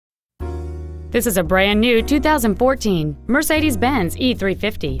This is a brand new 2014 Mercedes-Benz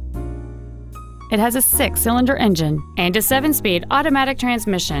E350. It has a 6-cylinder engine and a 7-speed automatic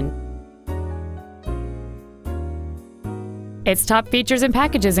transmission. Its top features and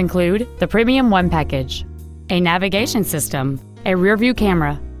packages include the Premium One package, a navigation system, a rear-view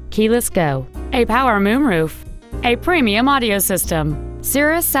camera, keyless go, a power moonroof, a premium audio system,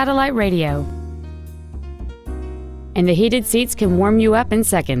 Sirius satellite radio, and the heated seats can warm you up in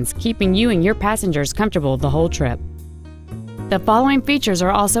seconds, keeping you and your passengers comfortable the whole trip. The following features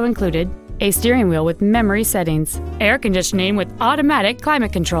are also included: a steering wheel with memory settings, air conditioning with automatic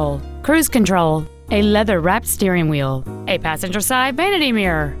climate control, cruise control, a leather-wrapped steering wheel, a passenger side vanity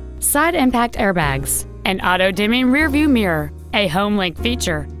mirror, side impact airbags, an auto-dimming rear-view mirror, a home link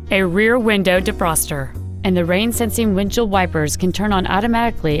feature, a rear window defroster, and the rain-sensing windshield wipers can turn on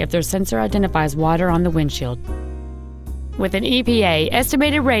automatically if their sensor identifies water on the windshield. With an EPA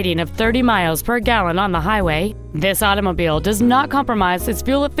estimated rating of 30 miles per gallon on the highway, this automobile does not compromise its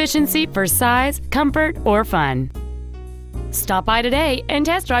fuel efficiency for size, comfort, or fun. Stop by today and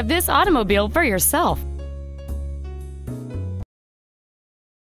test drive this automobile for yourself.